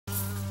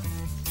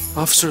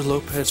Officer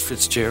Lopez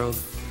Fitzgerald,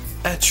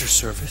 at your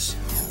service.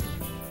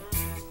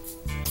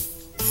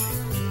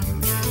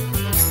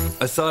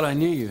 I thought I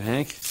knew you,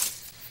 Hank.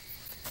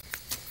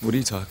 What are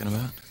you talking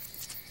about?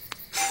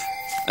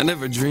 I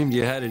never dreamed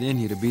you had it in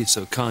you to be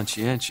so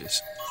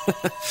conscientious.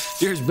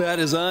 You're as bad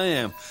as I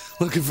am,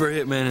 looking for a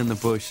hitman in the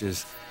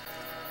bushes.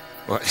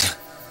 What?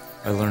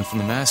 I learned from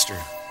the master.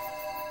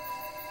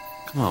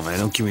 Come on, man,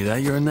 don't give me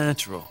that. You're a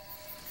natural.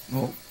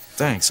 Well,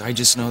 thanks. I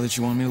just know that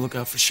you want me to look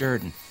out for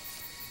Sheridan.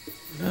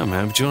 Yeah,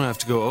 man, but you don't have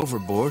to go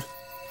overboard.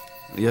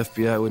 The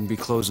FBI wouldn't be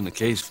closing the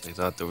case if they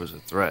thought there was a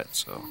threat,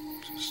 so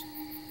just...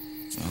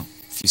 Well,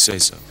 if you say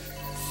so.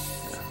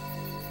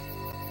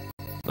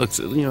 Look,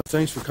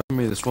 thanks for covering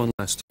me this one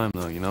last time,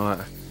 though. I'm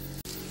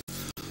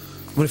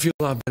gonna feel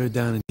a lot better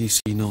down in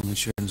D.C. knowing that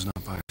Sheridan's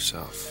not by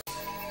herself.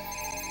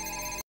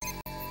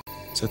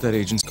 Is that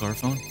agent's car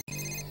phone?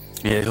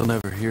 Yeah, he'll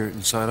never hear it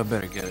inside. I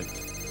better get it.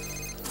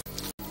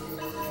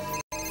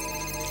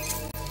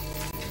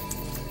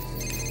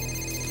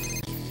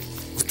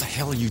 What the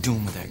hell are you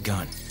doing with that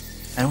gun?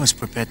 I was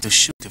prepared to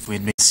shoot if we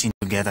had been seen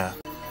together.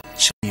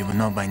 Sure, you would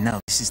know by now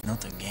this is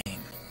not a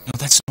game. No,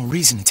 that's no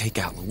reason to take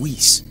out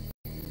Luis.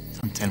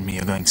 Don't tell me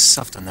you're going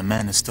soft on the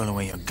man who stole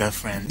away your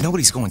girlfriend.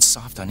 Nobody's going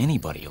soft on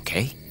anybody,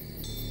 okay?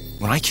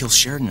 When I kill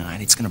Sheridan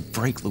tonight, it's gonna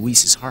break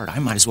Luis's heart. I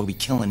might as well be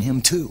killing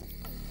him, too.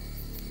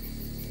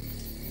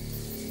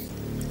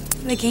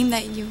 The game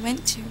that you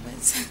went to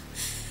was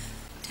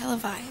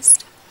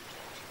televised.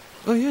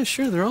 Oh, yeah,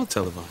 sure, they're all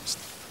televised.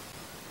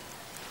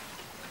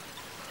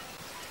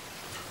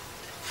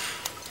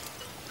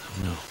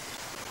 No.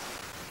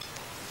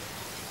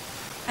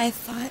 I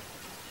thought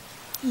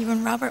you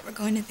and Robert were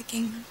going to the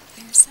game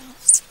by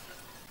yourselves.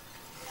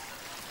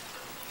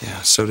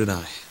 Yeah, so did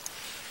I.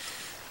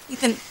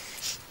 Ethan,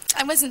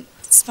 I wasn't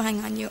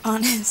spying on you,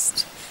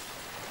 honest.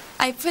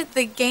 I put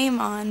the game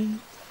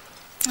on,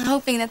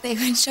 hoping that they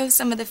would show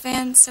some of the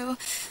fans so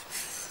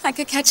I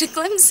could catch a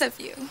glimpse of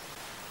you.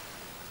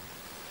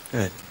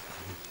 Right.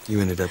 You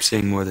ended up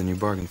seeing more than you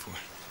bargained for.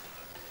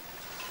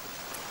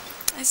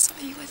 I saw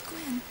you with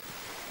Gwen.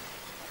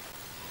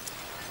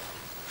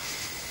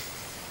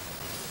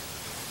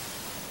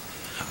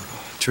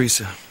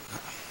 Teresa,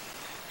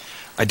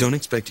 I don't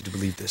expect you to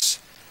believe this,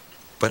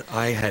 but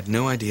I had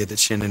no idea that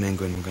Shannon and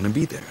Gwen were going to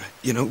be there.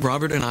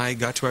 Robert and I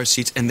got to our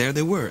seats, and there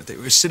they were. They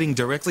were sitting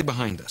directly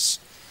behind us.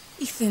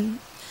 Ethan,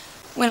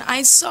 when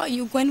I saw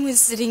you, Gwen was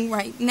sitting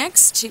right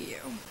next to you.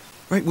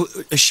 Right, well,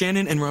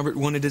 Shannon and Robert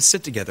wanted to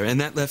sit together,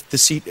 and that left the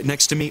seat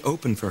next to me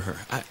open for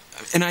her.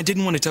 And I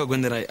didn't want to tell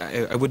Gwen that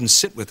I wouldn't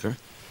sit with her.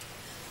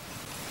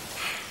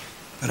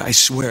 But I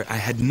swear I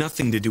had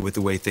nothing to do with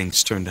the way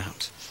things turned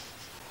out.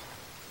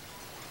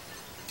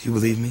 Do you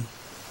believe me?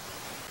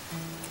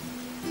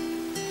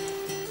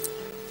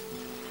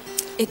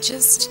 It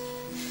just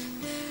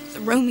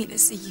threw me to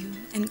see you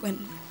and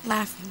Gwen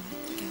laughing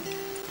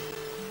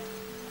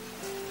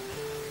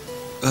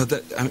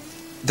together.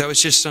 That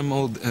was just some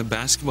old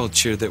basketball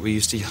cheer that we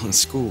used to yell in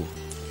school.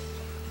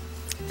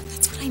 But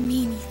that's what I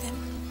mean, Ethan.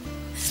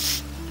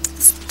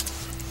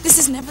 This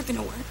is never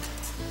gonna work.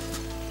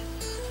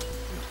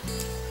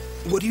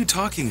 What are you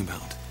talking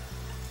about?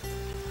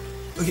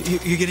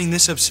 You're getting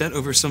this upset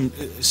over some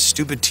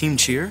stupid team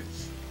cheer?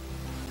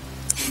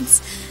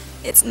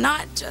 It's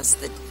not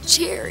just the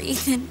cheer,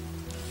 Ethan.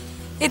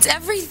 It's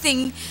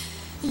everything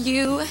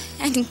you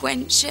and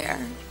Gwen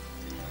share.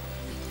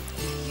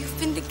 You've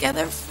been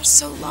together for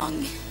so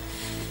long.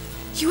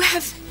 You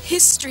have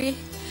history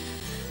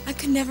I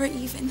could never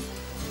even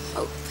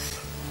hope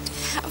to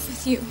have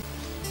with you.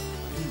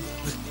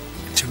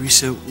 But,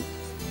 Teresa,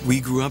 we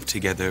grew up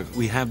together.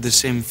 We have the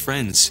same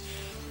friends.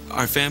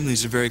 Our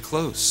families are very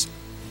close.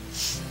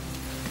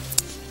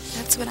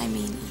 That's what I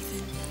mean,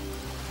 Ethan.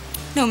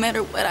 No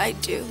matter what I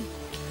do,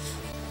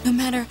 no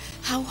matter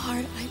how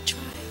hard I try,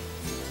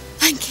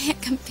 I can't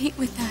compete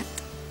with that.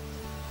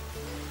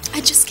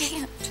 I just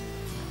can't.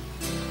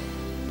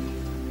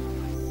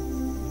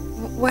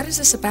 What is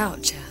this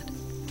about, Chad?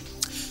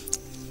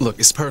 Look,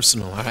 it's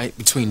personal, all right?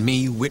 Between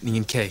me, Whitney,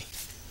 and Kay.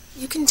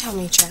 You can tell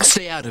me, Chad.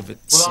 Stay out of it.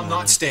 Well, son. I'm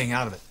not staying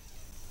out of it.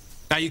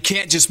 Now, you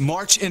can't just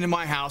march into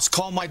my house,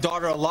 call my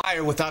daughter a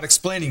liar without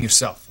explaining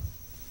yourself.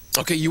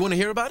 Okay, you want to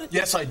hear about it?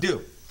 Yes, I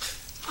do.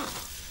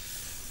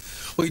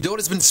 Well, your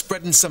daughter's been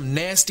spreading some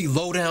nasty,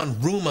 low-down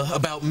rumor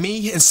about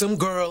me and some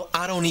girl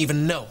I don't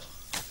even know.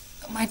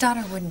 My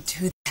daughter wouldn't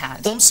do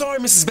that. Well, I'm sorry,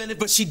 Mrs. Bennett,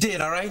 but she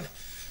did, all right?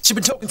 She's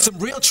been talking some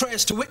real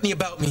trash to Whitney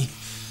about me.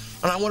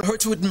 And I want her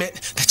to admit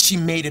that she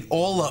made it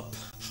all up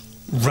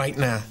right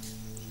now.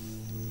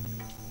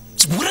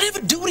 So what did I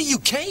ever do to you,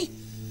 Kay?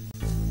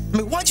 I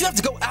mean, why'd you have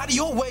to go out of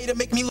your way to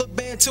make me look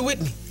bad to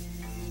Whitney?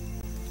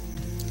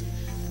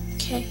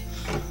 Okay,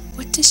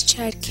 what does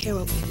Chad care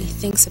what Whitney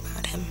thinks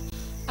about him?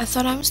 I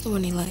thought I was the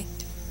one he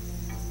liked.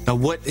 Now,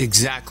 what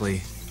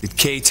exactly did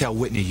Kay tell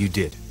Whitney you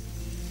did?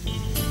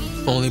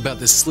 Only about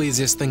the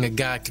sleaziest thing a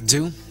guy could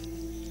do.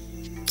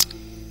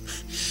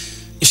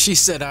 She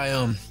said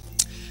I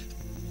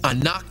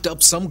knocked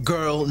up some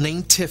girl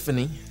named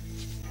Tiffany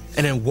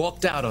and then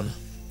walked out on her.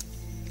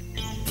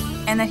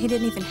 and that he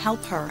didn't even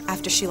help her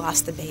after she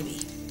lost the baby.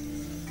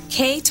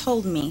 Kay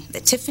told me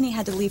that Tiffany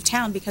had to leave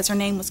town because her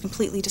name was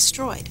completely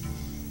destroyed.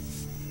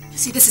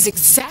 See, this is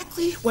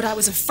exactly what I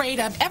was afraid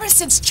of ever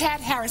since Chad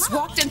Harris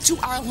walked into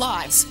our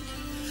lives.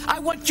 I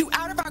want you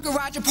out of our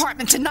garage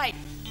apartment tonight.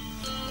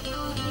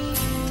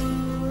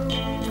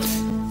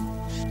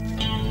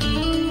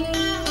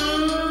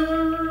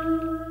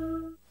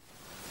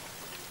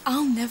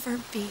 I'll never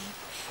be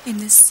in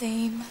the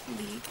same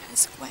league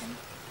as Gwen.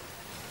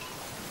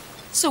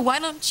 So why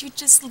don't you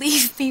just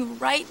leave me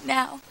right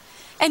now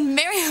and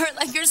marry her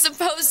like you're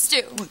supposed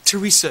to? Look,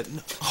 Teresa,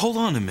 hold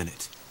on a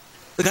minute.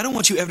 Look, I don't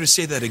want you ever to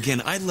say that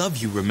again. I love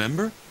you,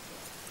 remember?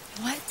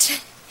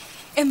 What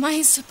am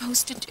I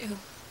supposed to do?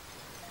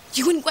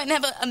 You and Gwen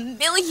have a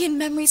million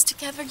memories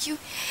together. You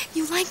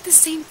like the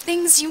same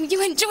things. You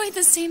enjoy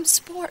the same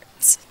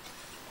sports.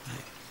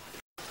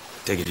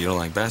 Take it you don't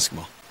like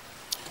basketball.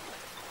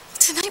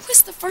 Tonight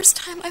was the first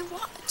time I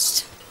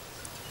watched.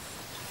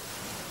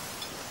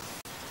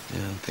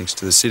 Yeah, thanks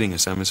to the sitting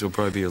assignments, it'll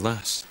probably be your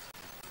last.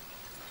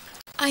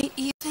 I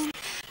even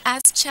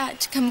asked Chad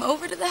to come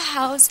over to the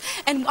house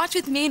and watch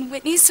with me and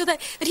Whitney so that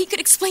he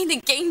could explain the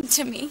game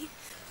to me.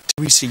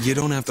 Teresa, you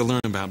don't have to learn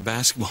about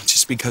basketball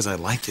just because I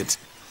like it.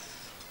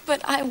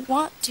 But I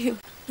want to,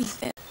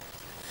 Ethan.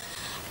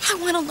 I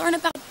want to learn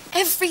about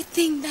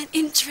everything that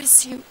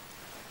interests you.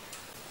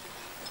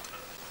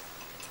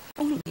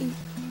 Only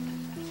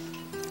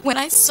when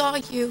I saw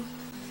you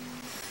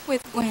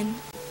with Gwen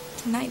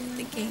tonight at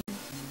the game,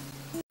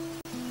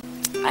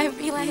 I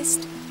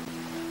realized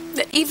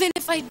that even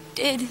if I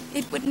did,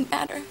 it wouldn't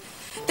matter.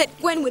 That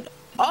Gwen would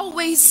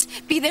always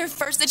be there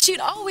first, that she'd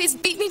always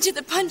beat me to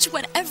the punch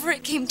whenever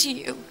it came to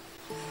you.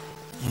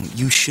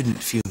 You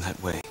shouldn't feel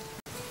that way.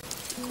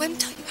 Did Gwen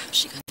tell you how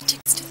she got the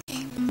tickets to the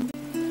game?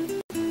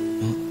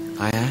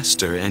 Well, I asked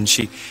her, and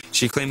she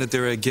claimed that they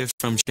were a gift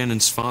from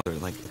Shannon's father,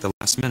 like at the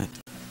last minute.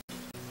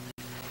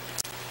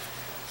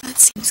 That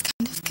seems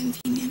kind of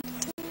convenient.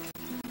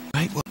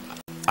 Right? Well,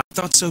 I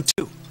thought so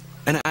too.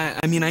 And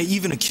I mean, I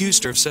even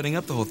accused her of setting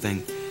up the whole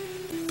thing.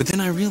 But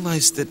then I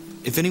realized that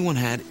if anyone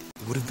had,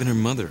 it would have been her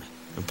mother,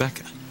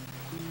 Rebecca.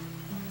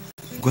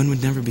 Gwen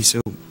would never be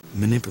so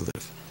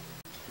manipulative.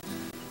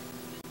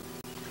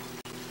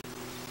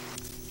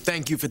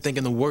 Thank you for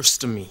thinking the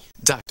worst of me,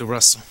 Dr.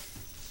 Russell.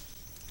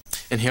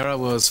 And here I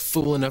was,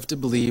 fool enough to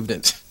believe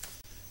that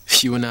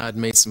you and I had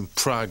made some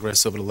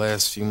progress over the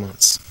last few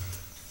months.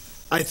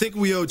 I think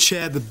we owe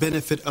Chad the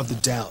benefit of the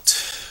doubt.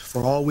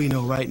 For all we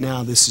know right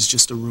now, this is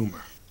just a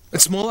rumor.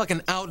 It's more like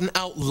an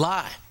out-and-out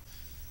lie.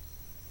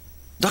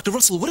 Dr.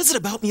 Russell, what is it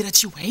about me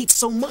that you hate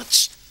so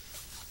much?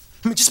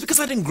 I mean, just because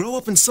I didn't grow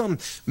up in some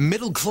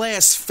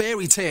middle-class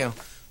fairy tale,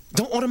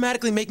 don't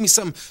automatically make me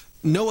some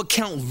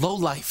no-account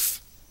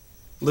lowlife.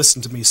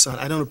 Listen to me, son.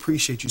 I don't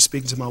appreciate you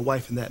speaking to my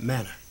wife in that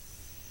manner.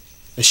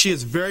 And she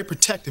is very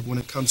protective when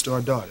it comes to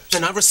our daughters.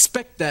 And I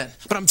respect that,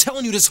 but I'm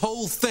telling you this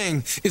whole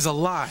thing is a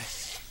lie.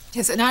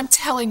 Yes, and I'm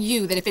telling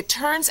you that if it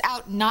turns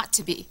out not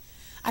to be,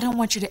 I don't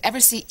want you to ever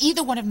see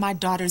either one of my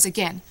daughters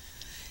again.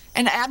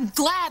 And I'm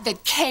glad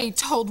that Kay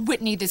told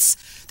Whitney this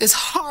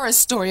horror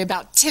story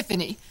about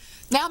Tiffany.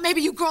 Now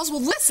maybe you girls will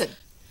listen.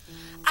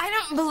 I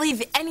don't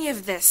believe any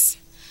of this.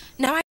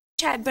 Now I know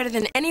Chad better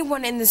than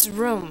anyone in this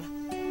room.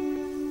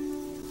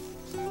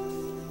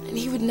 And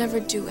he would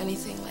never do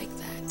anything like